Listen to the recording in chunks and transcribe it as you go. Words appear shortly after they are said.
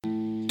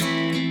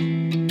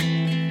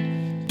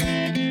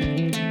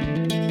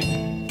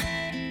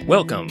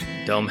Welcome,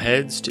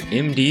 dumbheads, to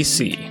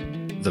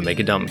MDC, the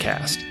Make a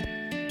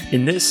Dumbcast.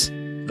 In this,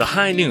 the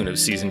high noon of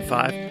Season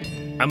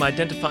 5, I'm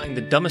identifying the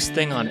dumbest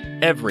thing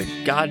on every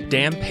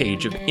goddamn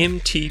page of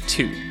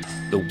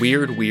MT2, The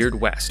Weird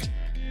Weird West,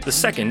 the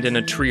second in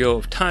a trio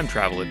of time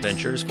travel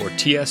adventures for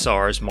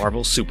TSR's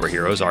Marvel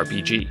Superheroes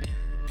RPG.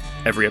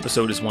 Every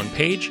episode is one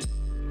page,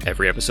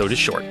 every episode is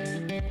short.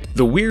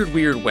 The Weird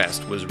Weird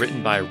West was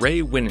written by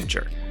Ray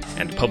Winninger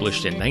and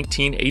published in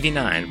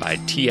 1989 by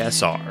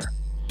TSR.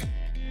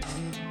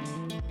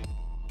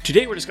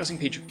 Today we're discussing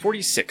page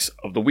 46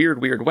 of The Weird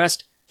Weird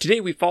West.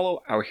 Today we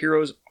follow our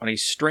heroes on a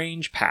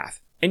strange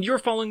path, and you're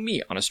following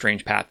me on a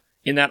strange path,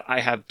 in that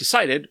I have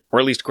decided, or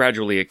at least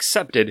gradually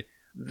accepted,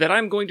 that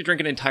I'm going to drink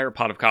an entire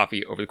pot of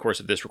coffee over the course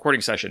of this recording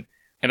session,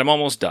 and I'm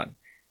almost done.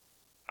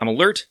 I'm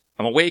alert,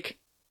 I'm awake,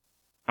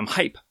 I'm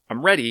hype,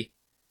 I'm ready.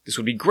 This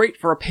would be great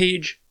for a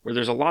page where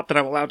there's a lot that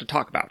I'm allowed to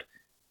talk about.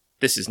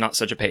 This is not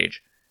such a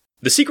page.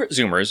 The Secret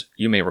Zoomers,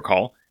 you may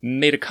recall,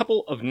 made a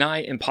couple of nigh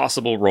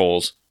impossible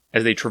rolls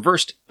as they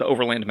traversed the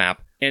overland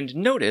map and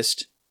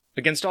noticed,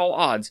 against all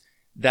odds,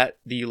 that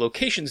the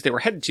locations they were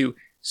headed to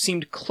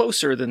seemed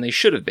closer than they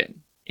should have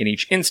been in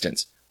each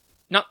instance.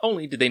 Not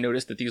only did they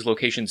notice that these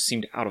locations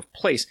seemed out of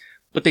place,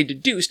 but they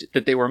deduced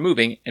that they were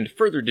moving and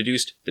further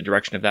deduced the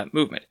direction of that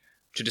movement.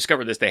 To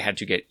discover this, they had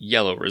to get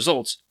yellow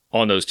results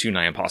on those two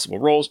nigh impossible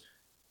rolls,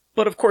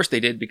 but of course they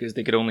did because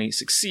they could only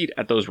succeed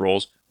at those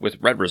rolls with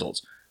red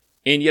results.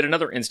 In yet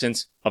another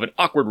instance of an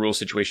awkward rule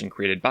situation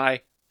created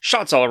by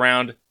shots all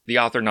around, the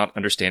author not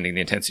understanding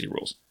the intensity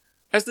rules.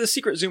 As the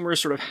Secret Zoomers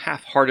sort of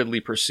half-heartedly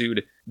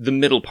pursued the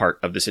middle part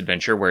of this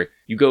adventure, where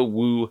you go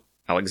woo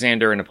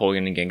Alexander and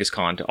Napoleon and Genghis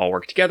Khan to all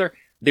work together,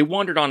 they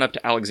wandered on up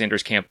to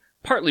Alexander's camp,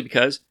 partly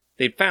because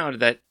they'd found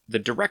that the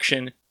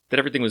direction that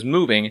everything was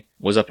moving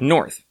was up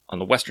north, on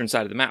the western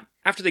side of the map.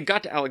 After they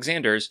got to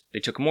Alexander's, they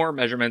took more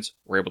measurements,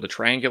 were able to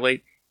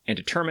triangulate, and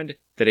determined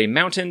that a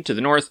mountain to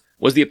the north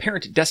was the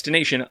apparent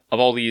destination of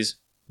all these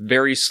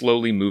very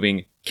slowly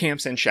moving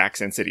camps and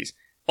shacks and cities.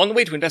 On the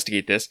way to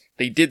investigate this,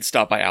 they did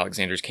stop by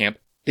Alexander's camp.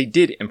 They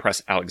did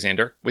impress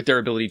Alexander with their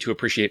ability to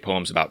appreciate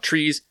poems about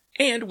trees,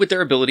 and with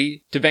their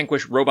ability to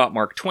vanquish Robot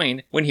Mark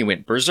Twain when he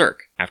went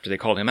berserk, after they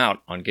called him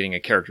out on getting a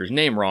character's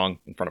name wrong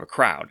in front of a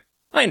crowd.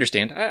 I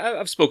understand.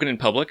 I've spoken in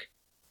public.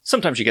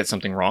 Sometimes you get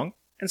something wrong,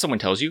 and someone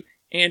tells you,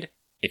 and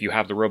if you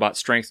have the robot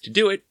strength to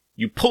do it,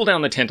 you pull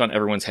down the tent on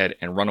everyone's head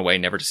and run away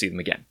never to see them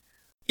again.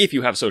 If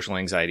you have social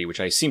anxiety, which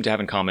I seem to have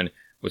in common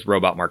with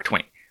Robot Mark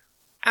Twain.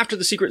 After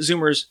the Secret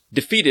Zoomers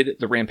defeated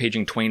the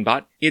rampaging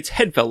Twainbot, its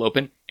head fell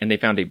open, and they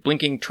found a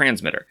blinking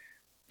transmitter.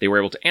 They were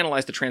able to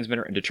analyze the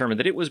transmitter and determine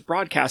that it was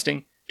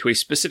broadcasting to a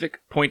specific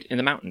point in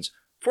the mountains.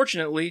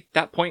 Fortunately,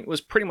 that point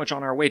was pretty much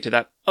on our way to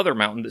that other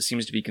mountain that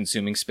seems to be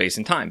consuming space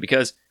and time,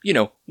 because,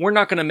 we're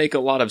not going to make a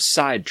lot of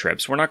side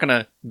trips. We're not going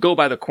to go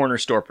by the corner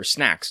store for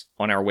snacks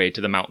on our way to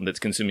the mountain that's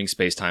consuming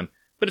space-time,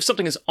 but if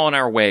something is on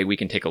our way, we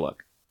can take a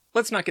look.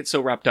 Let's not get so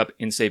wrapped up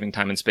in saving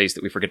time and space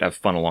that we forget to have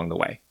fun along the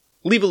way.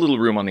 Leave a little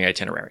room on the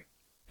itinerary.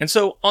 And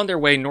so, on their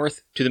way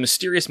north to the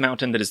mysterious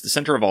mountain that is the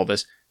center of all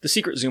this, the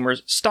Secret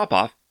Zoomers stop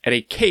off at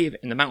a cave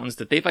in the mountains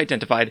that they've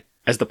identified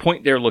as the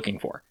point they're looking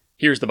for.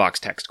 Here's the box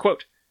text,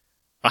 quote,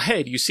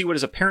 "Ahead, you see what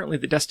is apparently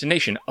the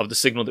destination of the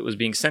signal that was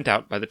being sent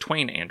out by the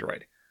Twain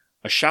android.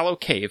 A shallow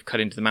cave cut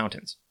into the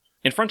mountains.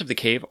 In front of the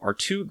cave are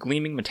two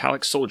gleaming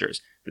metallic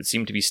soldiers that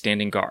seem to be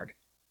standing guard."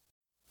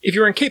 If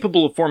you're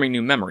incapable of forming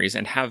new memories,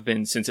 and have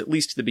been since at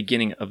least the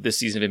beginning of this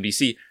season of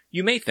MDC,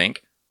 you may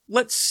think,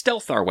 let's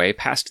stealth our way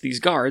past these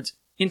guards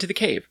into the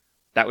cave.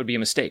 That would be a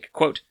mistake.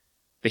 Quote,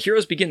 "The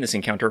heroes begin this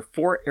encounter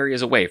 4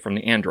 areas away from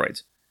the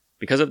androids.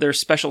 Because of their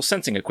special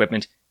sensing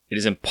equipment, it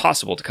is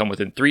impossible to come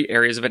within 3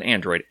 areas of an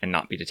android and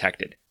not be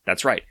detected."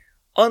 That's right.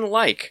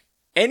 Unlike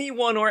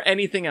anyone or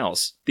anything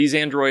else, these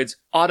androids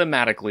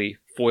automatically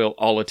foil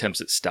all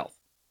attempts at stealth.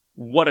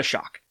 What a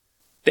shock.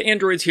 The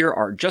androids here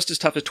are just as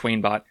tough as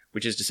Twainbot,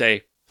 which is to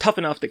say, tough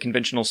enough that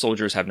conventional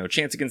soldiers have no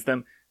chance against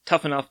them,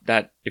 tough enough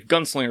that if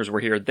gunslingers were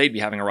here, they'd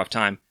be having a rough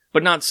time,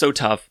 but not so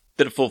tough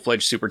that a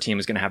full-fledged super team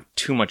is going to have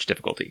too much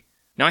difficulty.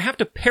 Now, I have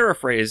to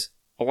paraphrase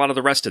a lot of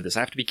the rest of this. I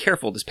have to be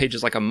careful. This page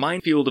is like a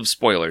minefield of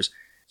spoilers,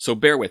 so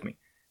bear with me.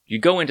 You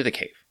go into the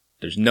cave.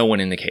 There's no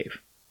one in the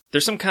cave.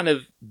 There's some kind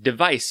of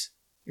device.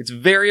 It's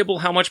variable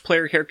how much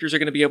player characters are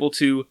going to be able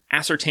to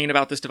ascertain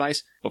about this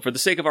device, but for the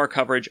sake of our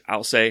coverage,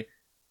 I'll say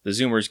the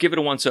Zoomers give it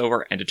a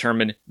once-over and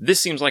determine this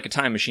seems like a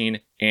time machine,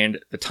 and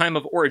the time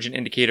of origin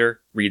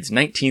indicator reads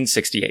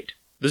 1968.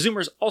 The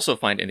Zoomers also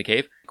find in the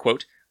cave,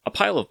 quote, "a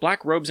pile of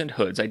black robes and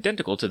hoods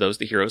identical to those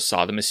the heroes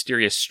saw the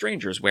mysterious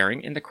strangers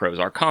wearing in the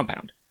Crozar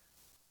compound."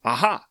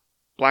 Aha!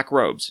 Black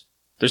robes.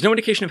 There's no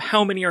indication of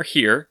how many are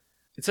here.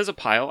 It says a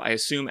pile, I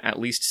assume at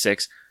least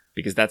 6,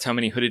 because that's how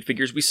many hooded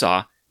figures we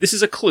saw. This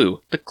is a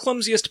clue, the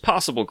clumsiest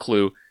possible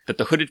clue, that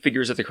the hooded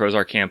figures at the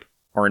Crozar camp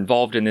are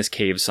involved in this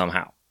cave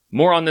somehow.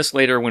 More on this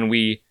later when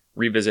we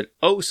revisit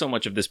so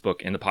much of this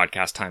book in the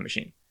podcast Time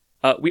Machine.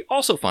 We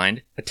also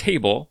find a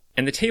table,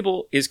 and the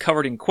table is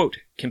covered in, quote,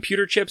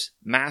 "computer chips,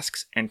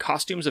 masks, and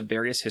costumes of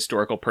various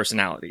historical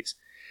personalities."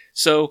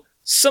 So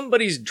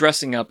somebody's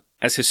dressing up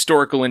as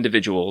historical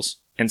individuals,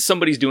 and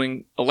somebody's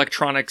doing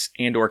electronics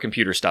and or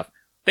computer stuff.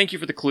 Thank you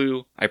for the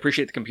clue. I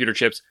appreciate the computer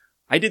chips.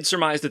 I did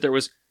surmise that there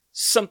was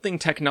something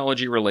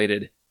technology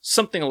related,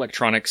 something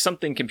electronic,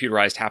 something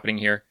computerized happening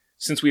here,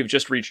 since we have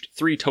just reached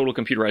 3 total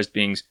computerized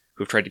beings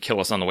who have tried to kill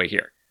us on the way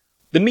here.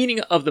 The meaning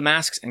of the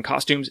masks and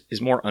costumes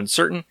is more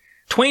uncertain.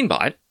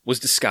 Twainbot was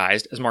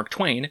disguised as Mark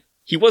Twain.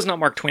 He was not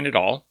Mark Twain at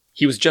all.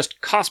 He was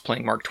just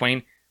cosplaying Mark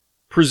Twain.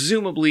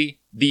 Presumably,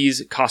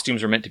 these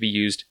costumes are meant to be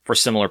used for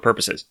similar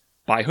purposes.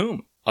 By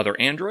whom? Other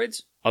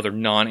androids? Other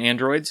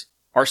non-androids?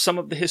 Are some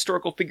of the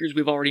historical figures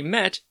we've already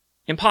met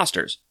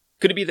imposters?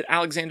 Could it be that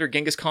Alexander,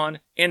 Genghis Khan,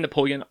 and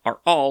Napoleon are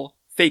all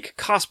fake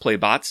cosplay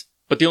bots,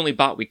 but the only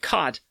bot we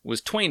caught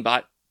was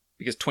Twainbot,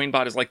 because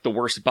Twainbot is like the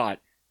worst bot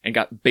and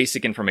got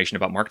basic information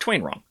about Mark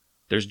Twain wrong?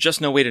 There's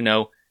just no way to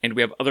know, and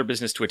we have other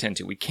business to attend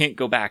to. We can't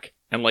go back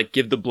and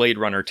give the Blade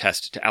Runner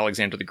test to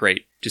Alexander the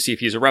Great to see if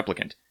he's a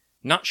replicant.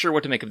 Not sure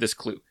what to make of this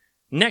clue.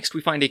 Next,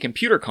 we find a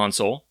computer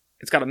console.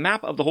 It's got a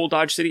map of the whole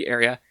Dodge City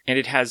area, and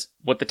it has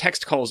what the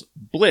text calls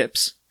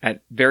blips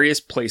at various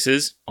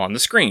places on the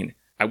screen.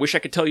 I wish I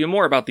could tell you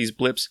more about these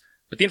blips,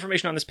 but the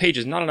information on this page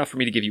is not enough for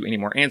me to give you any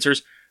more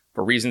answers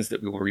for reasons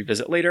that we will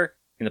revisit later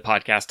in the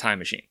podcast Time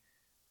Machine.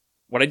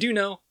 What I do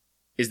know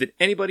is that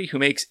anybody who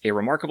makes a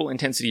remarkable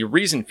intensity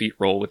reason feat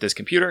roll with this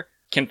computer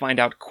can find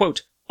out,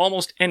 quote,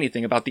 almost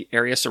anything about the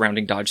area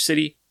surrounding Dodge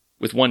City,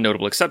 with one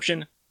notable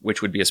exception,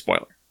 which would be a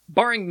spoiler.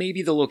 Barring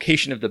maybe the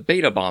location of the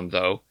beta bomb,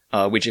 though,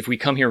 which if we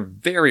come here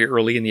very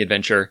early in the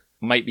adventure,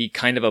 might be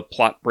kind of a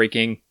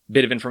plot-breaking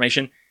bit of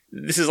information.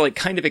 This is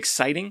kind of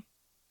exciting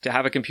to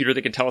have a computer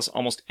that can tell us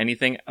almost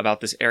anything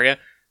about this area,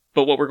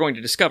 but what we're going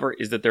to discover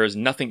is that there is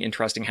nothing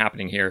interesting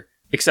happening here,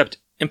 except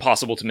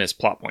impossible to miss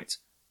plot points.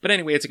 But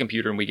anyway, it's a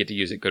computer and we get to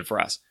use it, good for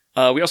us.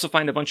 We also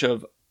find a bunch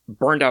of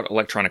burned out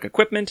electronic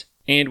equipment,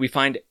 and we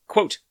find,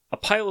 quote, a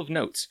pile of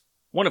notes,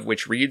 one of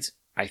which reads,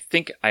 I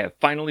think I have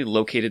finally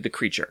located the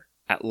creature.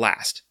 At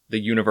last, the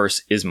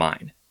universe is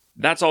mine.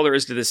 That's all there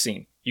is to this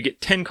scene. You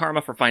get 10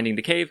 karma for finding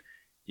the cave,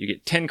 you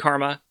get 10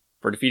 karma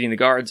for defeating the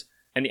guards,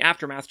 and the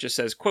aftermath just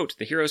says, quote,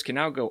 the heroes can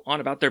now go on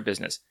about their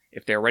business.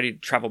 If they are ready to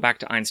travel back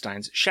to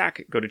Einstein's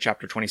shack, go to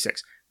chapter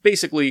 26.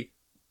 Basically,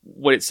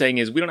 what it's saying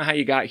is, we don't know how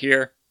you got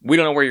here, we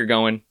don't know where you're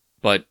going,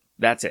 but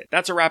that's it.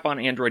 That's a wrap on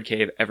Android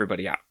Cave,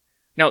 everybody out.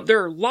 Now,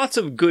 there are lots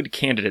of good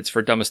candidates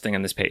for dumbest thing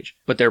on this page,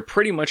 but they're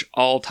pretty much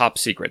all top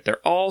secret.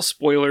 They're all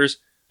spoilers,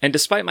 and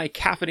despite my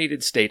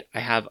caffeinated state,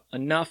 I have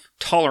enough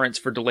tolerance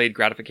for delayed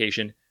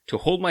gratification to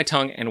hold my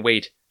tongue and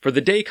wait for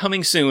the day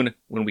coming soon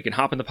when we can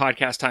hop in the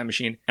podcast time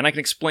machine and I can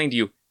explain to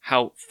you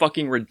how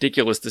fucking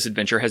ridiculous this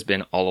adventure has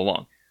been all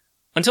along.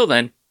 Until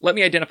then, let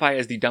me identify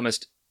as the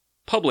dumbest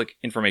public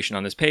information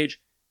on this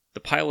page, the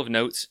pile of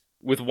notes,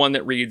 with one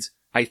that reads,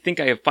 I think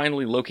I have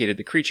finally located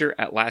the creature,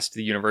 at last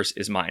the universe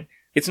is mine.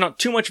 It's not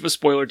too much of a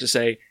spoiler to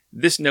say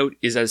this note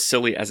is as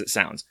silly as it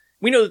sounds.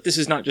 We know that this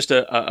is not just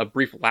a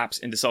brief lapse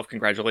into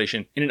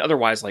self-congratulation in an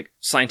otherwise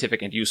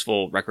scientific and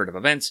useful record of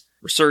events,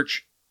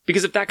 research,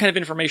 because if that kind of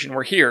information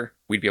were here,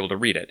 we'd be able to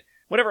read it.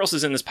 Whatever else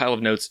is in this pile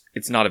of notes,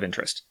 it's not of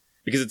interest,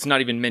 because it's not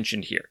even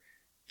mentioned here.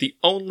 The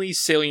only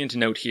salient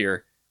note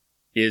here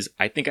is,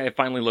 I think I have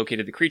finally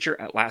located the creature,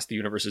 at last the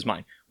universe is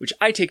mine, which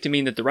I take to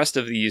mean that the rest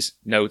of these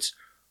notes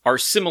are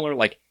similar,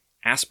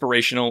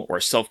 aspirational or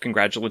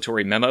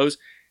self-congratulatory memos,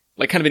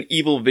 kind of an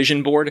evil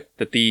vision board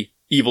that the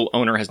evil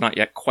owner has not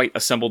yet quite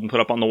assembled and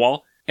put up on the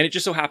wall. And it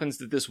just so happens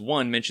that this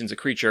one mentions a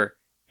creature,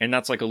 and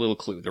that's a little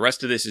clue. The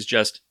rest of this is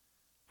just,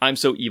 I'm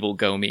so evil,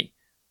 go me.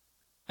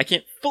 I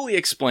can't fully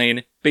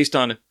explain, based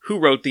on who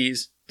wrote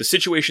these, the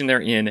situation they're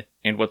in,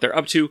 and what they're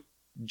up to,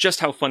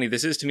 just how funny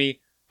this is to me,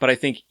 but I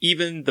think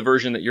even the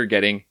version that you're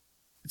getting,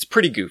 it's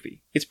pretty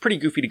goofy. It's pretty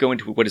goofy to go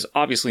into what is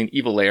obviously an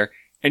evil lair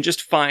and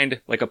just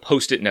find a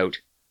post-it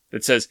note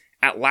that says,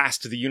 at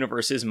last the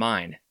universe is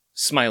mine.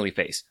 Smiley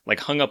face,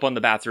 hung up on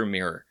the bathroom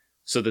mirror,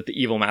 so that the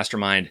evil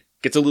mastermind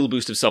gets a little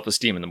boost of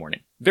self-esteem in the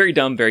morning. Very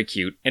dumb, very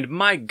cute, and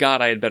my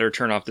god, I had better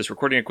turn off this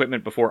recording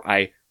equipment before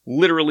I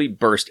literally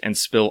burst and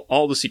spill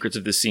all the secrets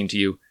of this scene to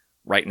you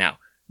right now.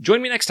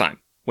 Join me next time,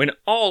 when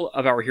all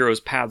of our heroes'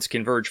 paths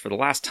converge for the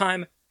last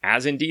time,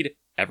 as indeed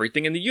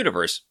everything in the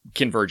universe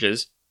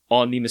converges,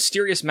 on the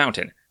mysterious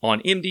mountain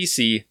on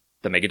MDC,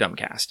 the Mega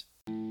Dumbcast.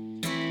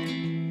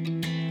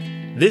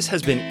 This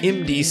has been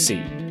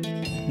MDC.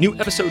 New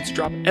episodes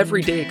drop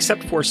every day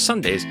except for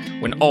Sundays,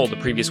 when all the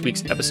previous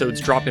week's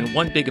episodes drop in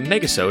one big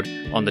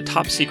megasode on the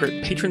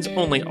top-secret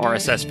patrons-only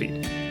RSS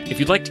feed. If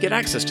you'd like to get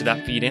access to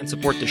that feed and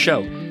support the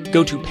show,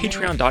 go to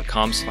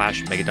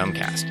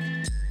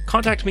patreon.com/megadumbcast.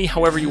 Contact me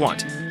however you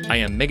want. I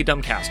am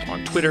Megadumbcast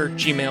on Twitter,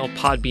 Gmail,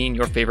 Podbean,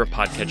 your favorite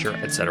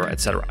podcatcher, etc.,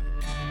 etc.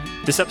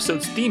 This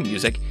episode's theme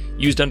music,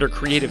 used under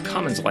Creative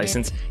Commons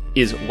license,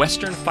 is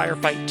Western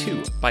Firefight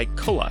 2 by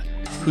Kulla,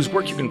 whose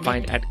work you can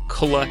find at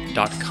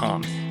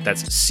kulla.com.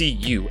 That's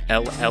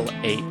Cullah.com.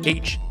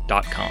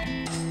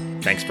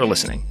 Thanks for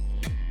listening.